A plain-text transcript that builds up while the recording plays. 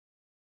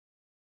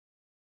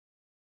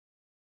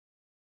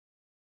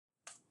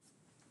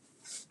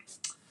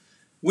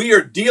We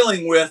are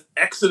dealing with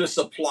Exodus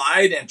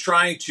applied and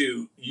trying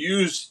to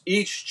use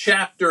each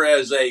chapter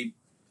as a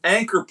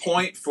anchor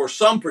point for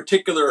some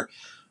particular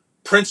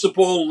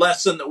principle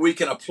lesson that we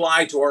can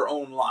apply to our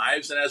own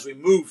lives. And as we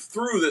move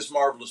through this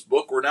marvelous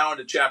book, we're now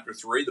into chapter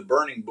 3, the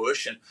burning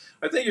bush. And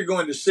I think you're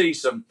going to see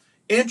some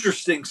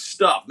interesting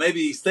stuff,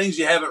 maybe things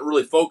you haven't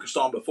really focused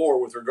on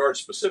before with regard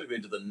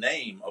specifically to the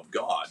name of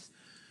God.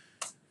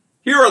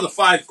 Here are the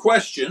 5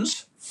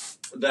 questions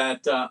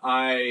that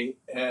I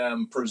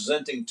am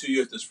presenting to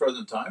you at this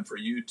present time for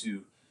you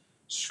to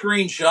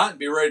screenshot and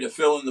be ready to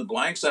fill in the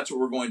blanks. That's what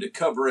we're going to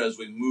cover as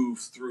we move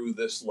through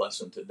this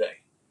lesson today.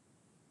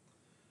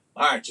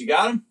 All right, you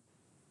got them?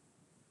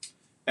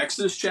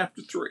 Exodus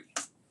chapter 3.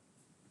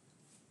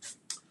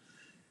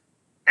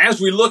 As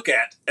we look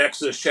at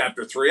Exodus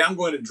chapter 3, I'm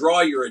going to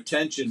draw your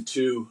attention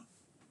to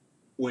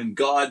when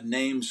God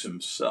names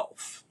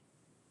himself.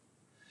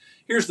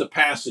 Here's the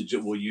passage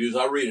that we'll use.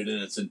 I'll read it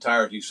in its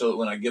entirety so that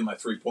when I give my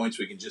 3 points,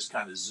 we can just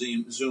kind of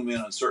zoom in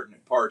on certain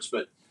parts.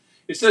 But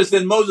it says,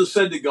 Then Moses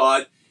said to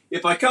God,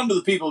 If I come to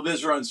the people of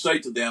Israel and say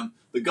to them,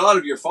 The God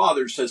of your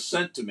fathers has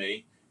sent to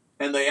me,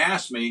 and they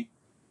ask me,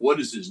 What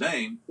is his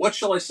name? What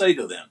shall I say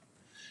to them?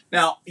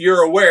 Now,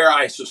 you're aware,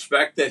 I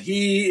suspect, that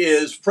he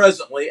is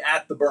presently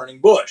at the burning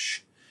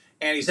bush,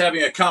 and he's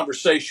having a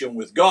conversation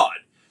with God.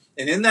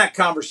 And in that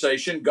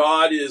conversation,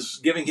 God is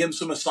giving him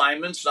some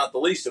assignments, not the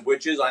least of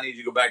which is, I need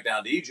you to go back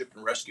down to Egypt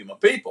and rescue my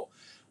people.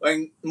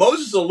 And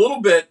Moses is a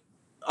little bit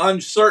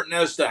uncertain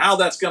as to how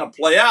that's going to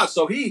play out.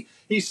 So he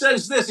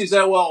says this, he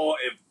said, well,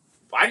 if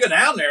I go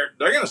down there,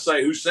 they're going to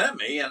say who sent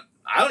me, and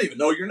I don't even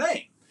know your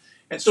name.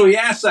 And so he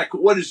asks that,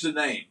 what is the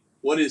name?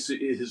 What is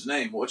his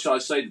name? What shall I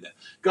say to them?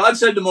 God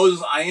said to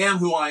Moses, I am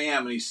who I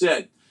am. And he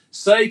said,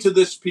 say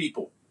this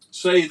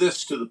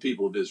to the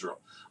people of Israel.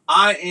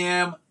 I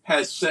am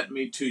has sent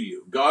me to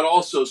you. God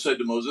also said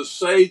to Moses,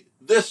 say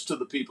this to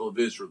the people of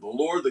Israel. The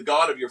Lord, the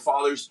God of your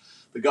fathers,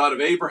 the God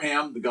of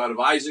Abraham, the God of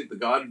Isaac, the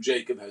God of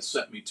Jacob has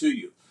sent me to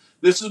you.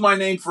 This is my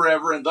name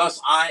forever, and thus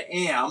I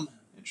am,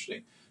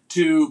 interesting,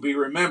 to be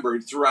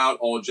remembered throughout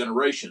all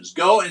generations.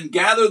 Go and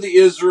gather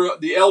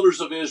the elders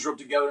of Israel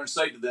together and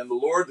say to them, the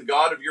Lord, the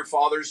God of your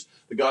fathers,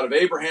 the God of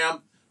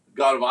Abraham, the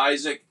God of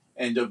Isaac,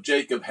 and of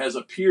Jacob has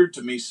appeared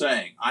to me,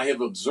 saying, I have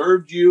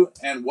observed you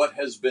and what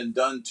has been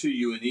done to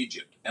you in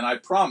Egypt. And I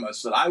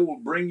promise that I will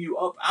bring you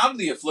up out of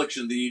the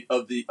affliction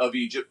of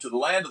Egypt to the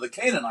land of the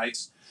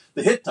Canaanites,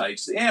 the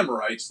Hittites, the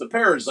Amorites, the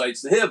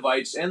Perizzites, the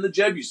Hivites, and the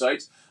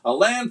Jebusites, a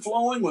land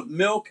flowing with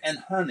milk and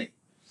honey.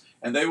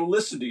 And they will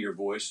listen to your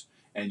voice.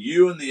 And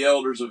you and the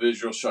elders of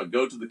Israel shall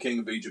go to the king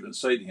of Egypt and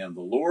say to him,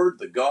 the Lord,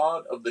 the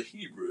God of the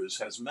Hebrews,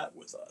 has met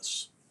with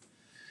us.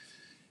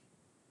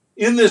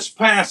 In this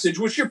passage,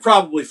 which you're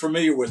probably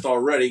familiar with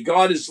already,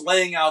 God is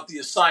laying out the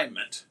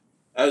assignment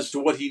as to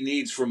what he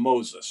needs from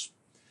Moses.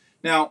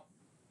 Now,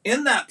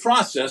 in that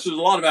process, there's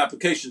a lot of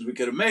applications we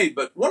could have made,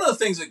 but one of the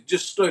things that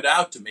just stood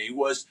out to me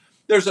was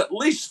there's at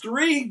least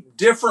 3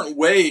 different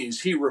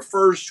ways he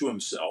refers to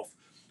himself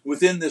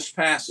within this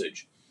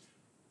passage,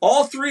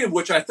 all 3 of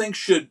which I think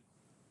should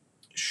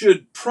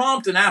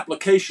prompt an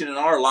application in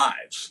our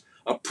lives,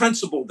 a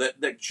principle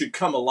that should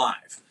come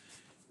alive.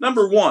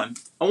 Number 1,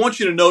 I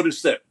want you to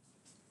notice that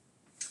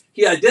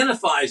he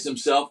identifies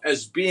himself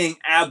as being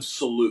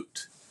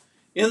absolute.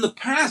 In the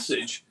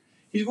passage,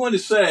 he's going to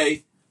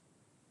say,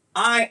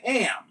 I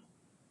am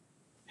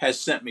has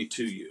sent me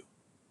to you.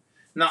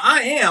 Now,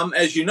 I am,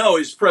 as you know,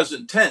 is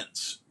present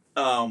tense.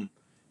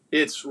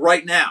 It's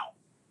right now.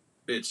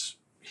 It's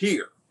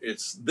here.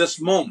 It's this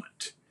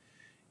moment.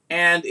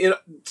 And it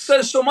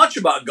says so much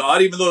about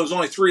God, even though there's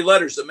only 3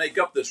 letters that make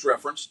up this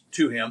reference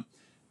to him.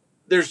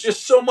 There's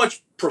just so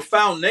much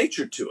profound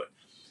nature to it.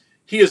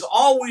 He is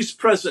always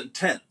present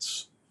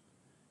tense.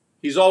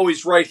 He's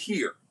always right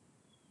here.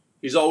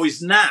 He's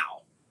always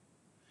now.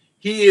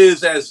 He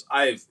is, as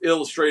I've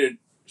illustrated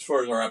as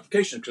far as our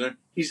application is concerned,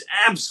 he's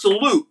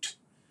absolute.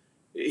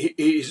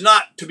 He's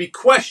not to be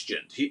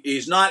questioned.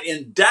 He's not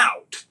in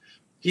doubt.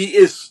 He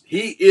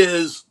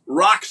is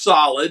rock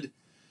solid.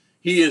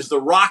 He is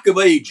the rock of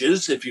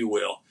ages, if you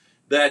will,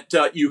 that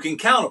you can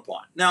count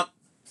upon. Now,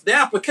 the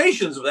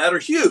applications of that are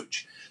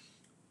huge.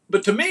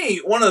 But to me,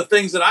 one of the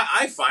things that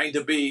I find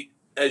to be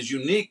as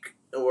unique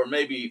or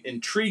maybe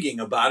intriguing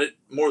about it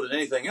more than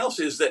anything else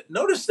is that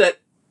notice that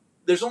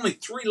there's only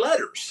 3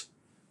 letters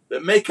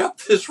that make up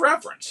this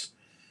reference.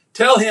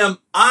 Tell him,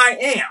 I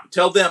am.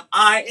 Tell them,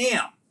 I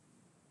am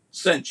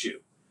sent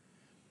you.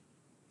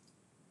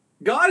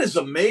 God is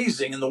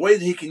amazing in the way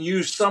that he can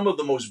use some of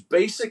the most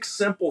basic,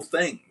 simple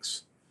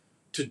things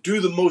to do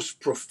the most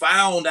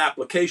profound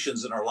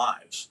applications in our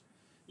lives.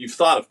 You've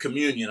thought of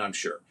communion, I'm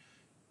sure.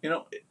 You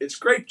know, it's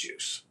grape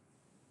juice.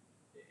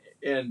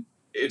 And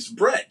it's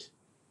bread.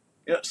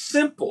 You know,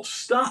 simple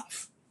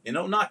stuff. You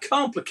know, not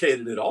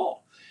complicated at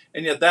all.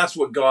 And yet that's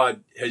what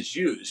God has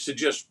used to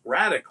just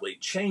radically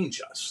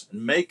change us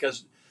and make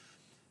us.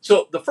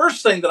 So the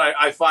first thing that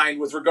I find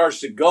with regards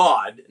to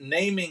God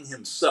naming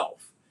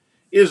himself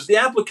is the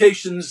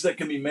applications that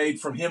can be made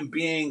from him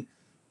being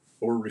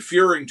or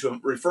referring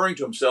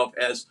to himself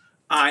as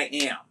I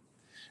am.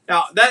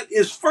 Now, that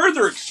is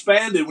further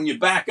expanded when you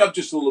back up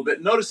just a little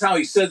bit. Notice how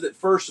he says it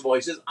first of all.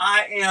 He says,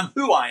 I am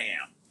who I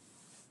am.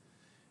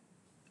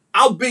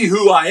 I'll be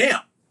who I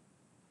am.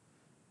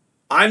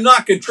 I'm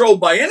not controlled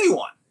by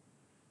anyone.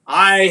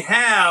 I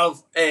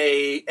have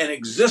an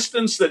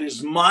existence that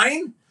is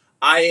mine.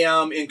 I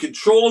am in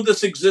control of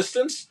this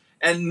existence,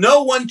 and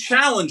no one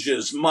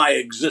challenges my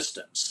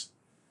existence.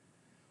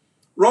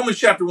 Romans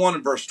chapter 1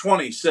 and verse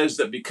 20 says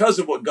that because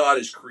of what God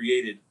has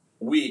created,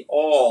 we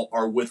all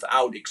are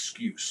without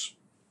excuse.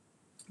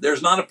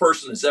 There's not a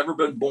person that's ever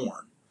been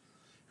born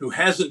who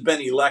hasn't been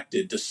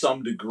elected to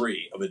some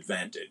degree of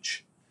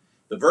advantage.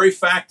 The very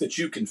fact that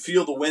you can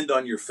feel the wind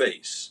on your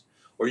face,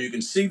 or you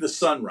can see the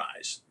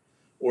sunrise,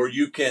 or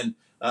you can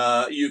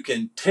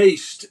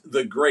taste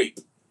the grape,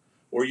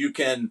 or you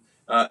can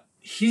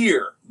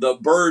hear the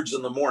birds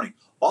in the morning.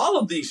 All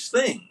of these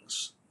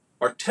things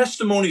are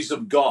testimonies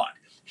of God.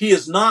 He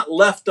has not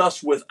left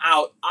us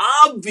without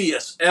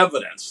obvious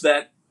evidence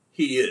that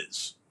he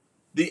is.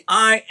 The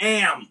I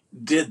am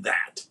did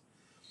that.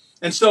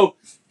 And so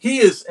he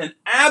is an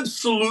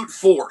absolute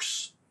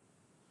force.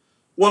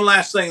 One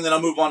last thing, then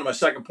I'll move on to my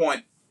second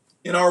point.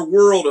 In our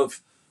world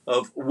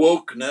of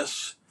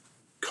wokeness,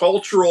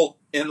 cultural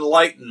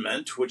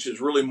enlightenment, which is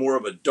really more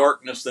of a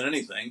darkness than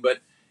anything, but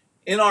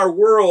in our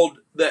world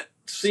that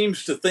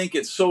seems to think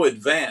it's so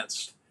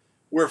advanced,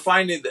 we're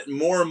finding that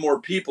more and more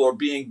people are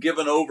being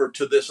given over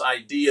to this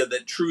idea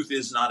that truth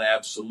is not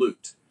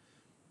absolute,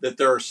 that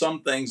there are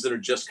some things that are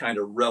just kind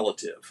of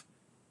relative.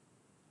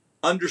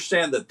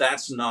 Understand that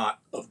that's not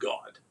of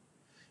God.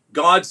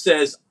 God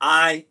says,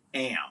 I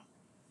am.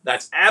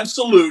 That's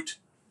absolute.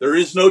 There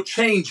is no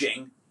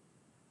changing.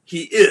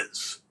 He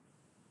is.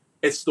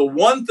 It's the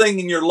one thing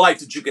in your life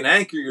that you can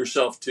anchor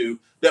yourself to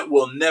that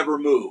will never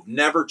move,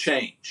 never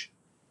change.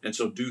 And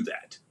so do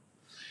that.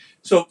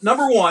 So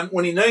number one,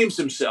 when he names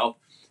himself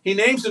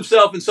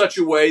in such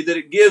a way that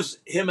it gives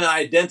him an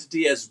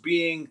identity as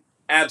being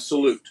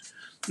absolute.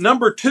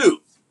 Number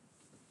two,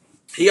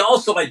 he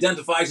also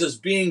identifies as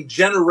being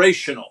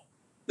generational.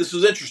 This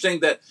is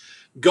interesting that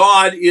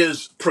God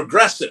is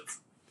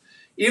progressive.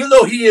 Even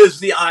though he is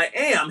the I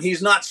am,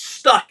 he's not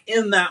stuck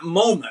in that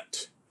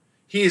moment.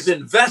 He's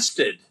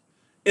invested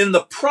in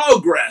the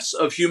progress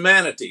of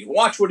humanity.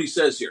 Watch what he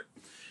says here.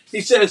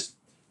 He says,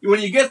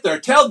 when you get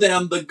there, tell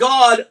them the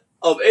God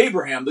of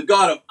Abraham, the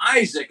God of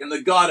Isaac, and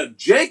the God of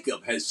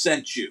Jacob has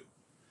sent you.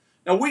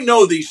 Now, we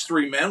know these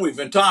three men. We've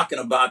been talking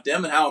about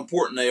them and how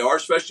important they are,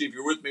 especially if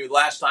you're with me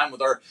last time with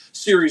our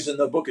series in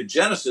the book of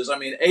Genesis. I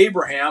mean,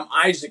 Abraham,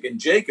 Isaac, and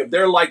Jacob,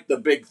 they're like the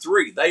big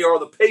three. They are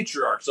the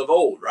patriarchs of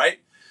old, right?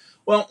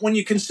 Well, when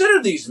you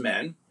consider these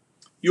men,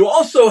 you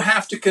also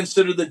have to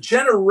consider the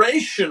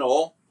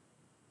generational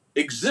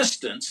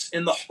existence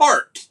in the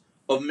heart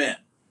of men.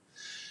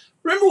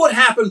 Remember what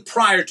happened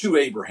prior to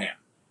Abraham.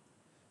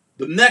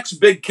 The next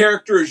big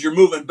character as you're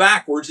moving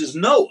backwards is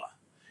Noah.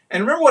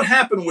 And remember what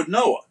happened with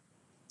Noah.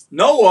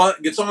 Noah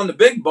gets on the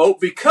big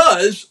boat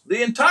because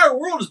the entire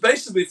world has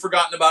basically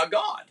forgotten about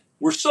God.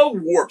 We're so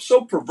warped,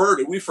 so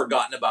perverted, we've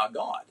forgotten about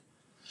God.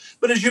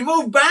 But as you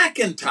move back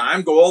in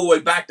time, go all the way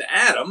back to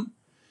Adam,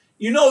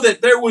 you know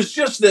that there was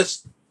just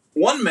this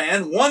one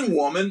man, one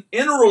woman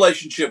in a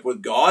relationship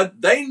with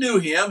God. They knew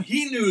him,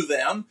 he knew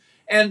them,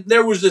 and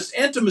there was this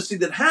intimacy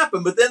that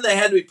happened, but then they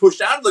had to be pushed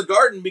out of the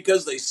garden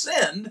because they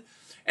sinned,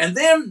 and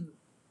then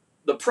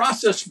the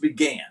process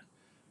began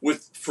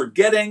with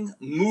forgetting,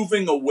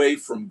 moving away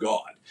from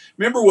God.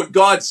 Remember what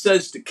God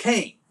says to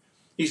Cain.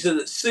 He said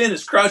that sin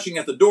is crouching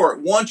at the door.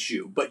 It wants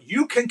you, but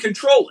you can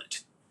control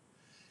it.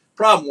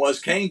 Problem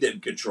was Cain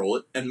didn't control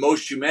it, and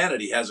most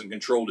humanity hasn't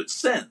controlled it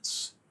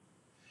since.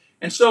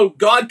 And so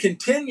God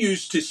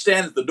continues to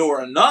stand at the door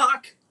and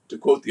knock, to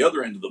quote the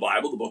other end of the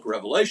Bible, the book of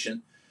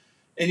Revelation,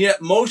 and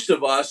yet most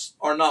of us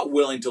are not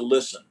willing to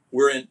listen.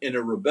 We're in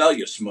a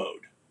rebellious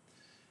mode.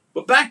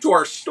 But back to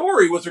our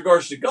story with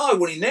regards to God,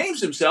 when he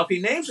names himself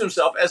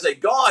as a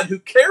God who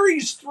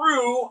carries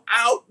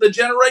throughout the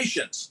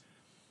generations.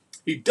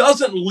 He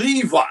doesn't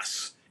leave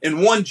us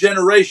in one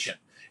generation.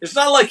 It's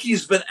not like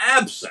he's been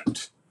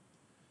absent.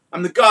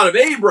 I'm the God of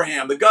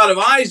Abraham, the God of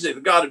Isaac,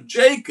 the God of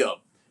Jacob.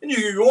 And you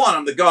can go on,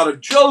 I'm the God of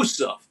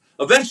Joseph.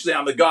 Eventually,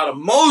 I'm the God of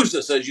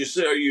Moses, as you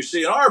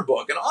see in our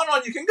book. And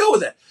on you can go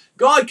with that.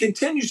 God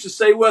continues to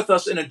stay with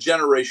us in a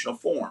generational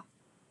form.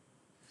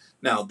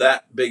 Now,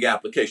 that big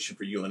application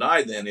for you and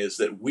I then is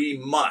that we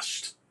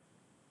must,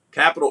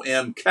 capital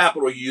M,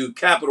 capital U,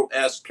 capital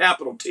S,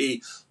 capital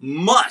T,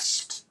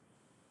 must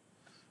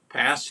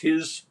pass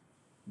his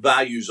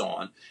values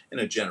on in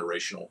a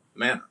generational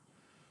manner.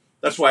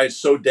 That's why it's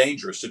so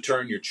dangerous to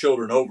turn your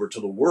children over to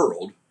the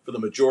world for the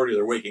majority of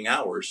their waking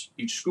hours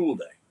each school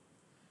day.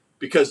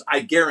 Because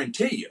I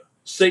guarantee you,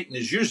 Satan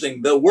is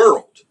using the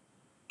world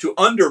to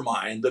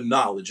undermine the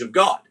knowledge of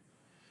God.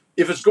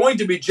 If it's going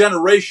to be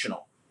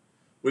generational,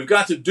 we've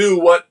got to do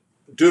what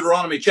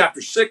Deuteronomy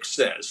chapter 6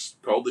 says,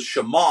 called the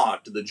Shema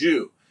to the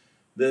Jew.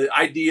 The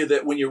idea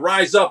that when you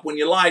rise up, when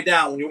you lie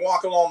down, when you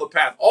walk along the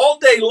path, all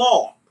day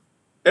long,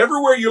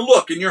 everywhere you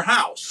look in your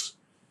house,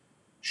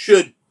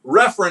 should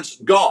reference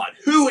God,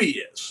 who he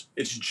is.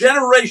 It's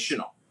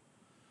generational.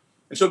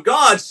 And so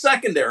God,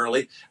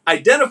 secondarily,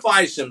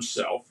 identifies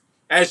himself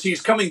as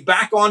he's coming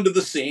back onto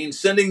the scene,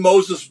 sending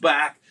Moses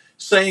back,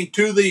 saying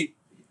to the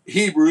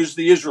Hebrews,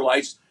 the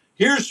Israelites,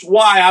 here's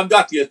why I've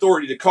got the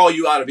authority to call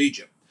you out of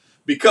Egypt.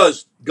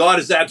 Because God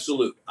is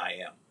absolute, I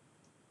am.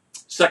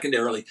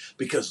 Secondarily,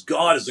 because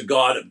God is a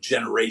God of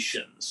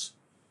generations.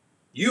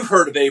 You've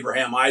heard of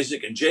Abraham,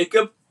 Isaac, and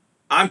Jacob.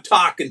 I'm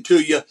talking to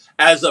you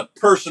as a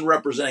person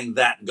representing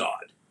that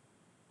God.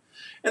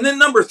 And then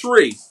number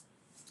 3,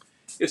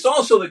 it's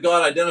also that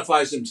God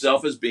identifies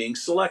himself as being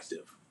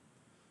selective.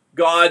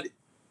 God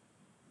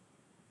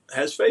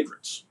has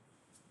favorites.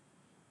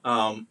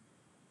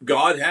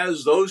 God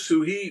has those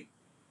who he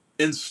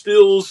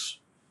instills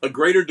a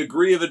greater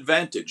degree of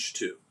advantage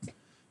to.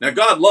 Now,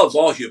 God loves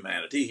all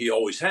humanity. He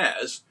always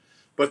has.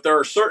 But there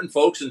are certain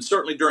folks, and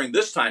certainly during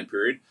this time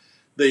period,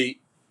 the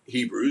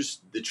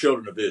Hebrews, the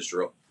children of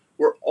Israel,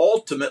 were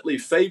ultimately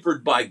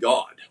favored by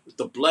God with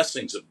the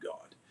blessings of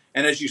God.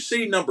 And as you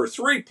see number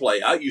 3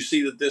 play out, you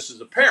see that this is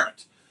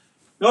apparent.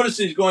 Notice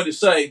he's going to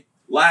say,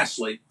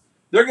 lastly,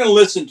 they're going to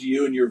listen to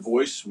you and your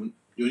voice. When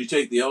you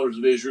take the elders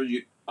of Israel,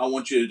 I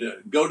want you to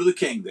go to the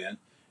king then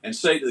and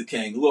say to the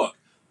king, look,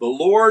 the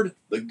Lord,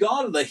 the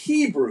God of the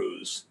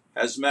Hebrews,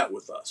 has met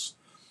with us.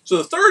 So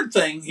the third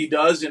thing he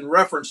does in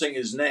referencing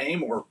his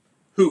name or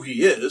who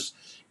he is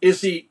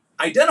he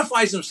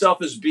identifies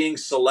himself as being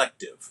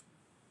selective.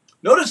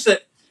 Notice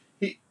that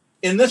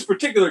in this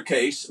particular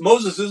case,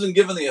 Moses isn't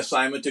given the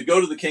assignment to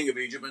go to the king of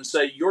Egypt and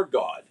say, your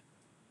God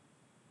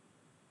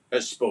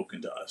has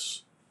spoken to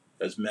us,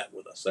 has met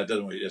with us. That's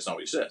not what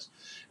he says.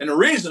 And the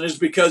reason is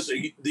because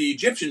the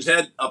Egyptians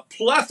had a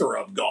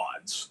plethora of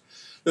gods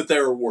that they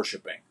were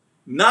worshiping,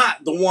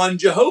 not the one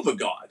Jehovah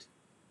God.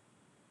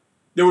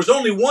 There was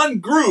only one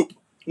group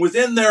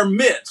within their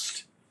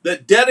midst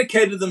that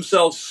dedicated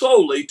themselves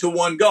solely to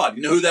one God.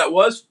 You know who that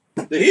was?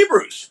 The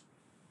Hebrews.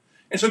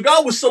 And so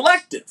God was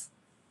selective.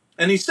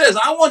 And he says,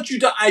 I want you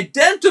to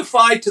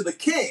identify to the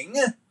king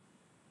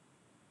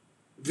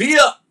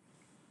via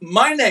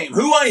my name,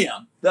 who I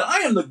am, that I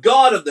am the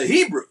God of the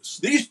Hebrews.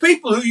 These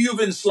people who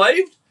you've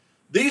enslaved,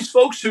 these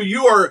folks who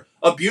you are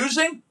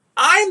abusing,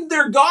 I'm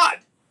their God.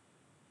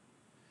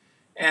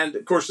 And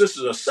of course, this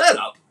is a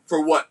setup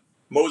for what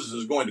Moses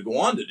is going to go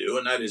on to do,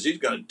 and that is he's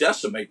going to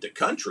decimate the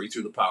country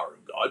through the power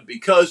of God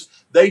because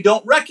they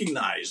don't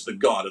recognize the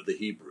God of the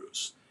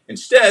Hebrews.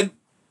 Instead,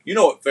 you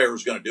know what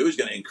Pharaoh's going to do. He's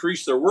going to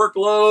increase their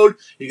workload.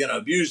 He's going to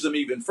abuse them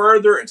even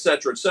further,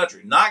 etc.,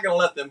 etc. He's not going to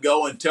let them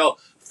go until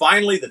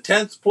finally the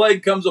 10th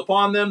plague comes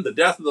upon them, the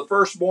death of the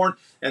firstborn,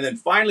 and then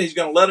finally he's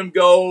going to let them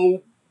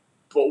go.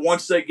 But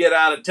once they get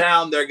out of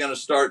town, they're going to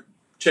start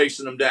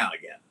chasing them down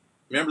again.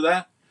 Remember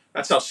that?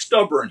 That's how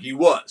stubborn he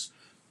was.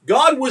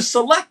 God was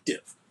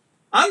selective.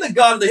 I'm the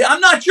God of the... I'm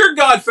not your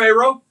God,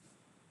 Pharaoh.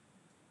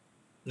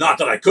 Not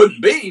that I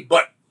couldn't be,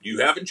 but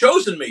you haven't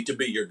chosen me to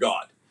be your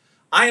God.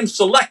 I am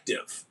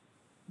selective,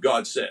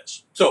 God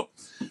says. So,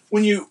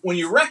 when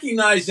you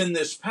recognize in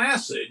this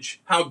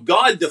passage how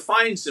God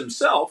defines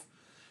himself,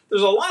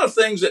 there's a lot of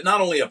things that not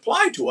only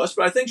apply to us,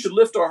 but I think should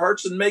lift our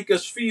hearts and make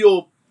us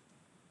feel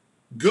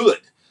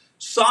good,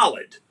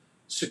 solid,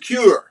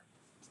 secure.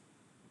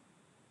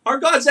 Our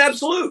God's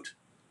absolute.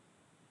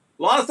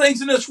 A lot of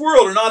things in this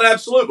world are not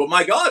absolute, but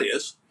my God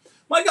is.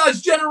 My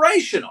God's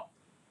generational.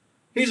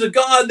 He's a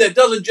God that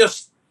doesn't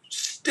just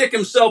stick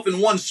himself in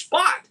one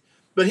spot,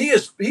 but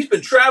he's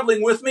been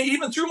traveling with me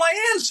even through my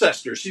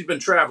ancestors. He's been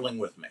traveling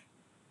with me.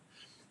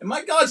 And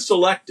my God's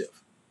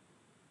selective.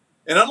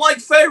 And unlike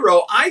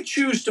Pharaoh, I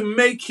choose to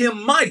make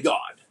him my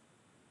God.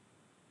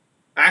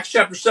 Acts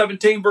chapter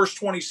 17, verse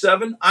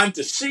 27, I'm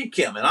to seek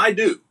him, and I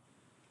do.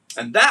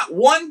 And that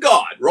one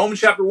God,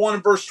 Romans chapter 1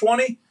 and verse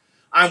 20,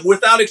 I'm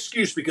without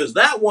excuse because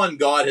that one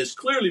God has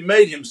clearly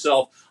made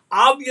himself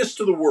obvious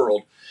to the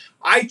world.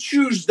 I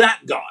choose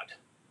that God.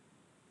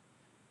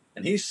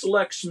 And he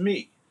selects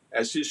me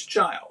as his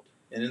child.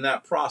 And in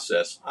that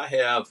process, I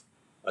have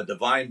a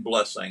divine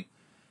blessing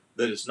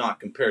that is not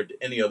compared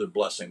to any other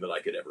blessing that I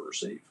could ever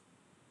receive.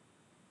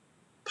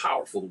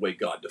 Powerful the way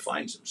God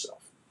defines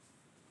himself.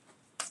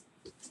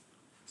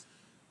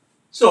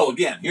 So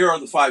again, here are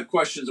the 5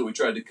 questions that we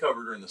tried to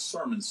cover during the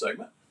sermon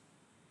segment.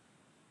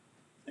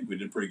 I think we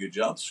did a pretty good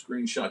job.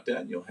 Screenshot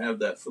that and you'll have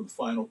that for the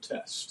final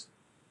test.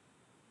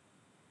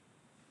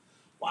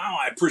 Wow,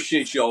 I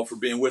appreciate you all for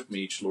being with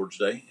me each Lord's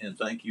Day, and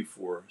thank you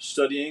for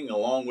studying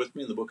along with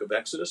me in the book of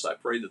Exodus. I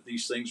pray that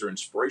these things are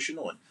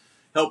inspirational and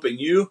helping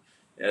you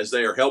as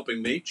they are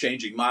helping me,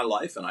 changing my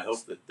life, and I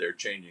hope that they're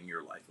changing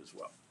your life as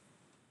well.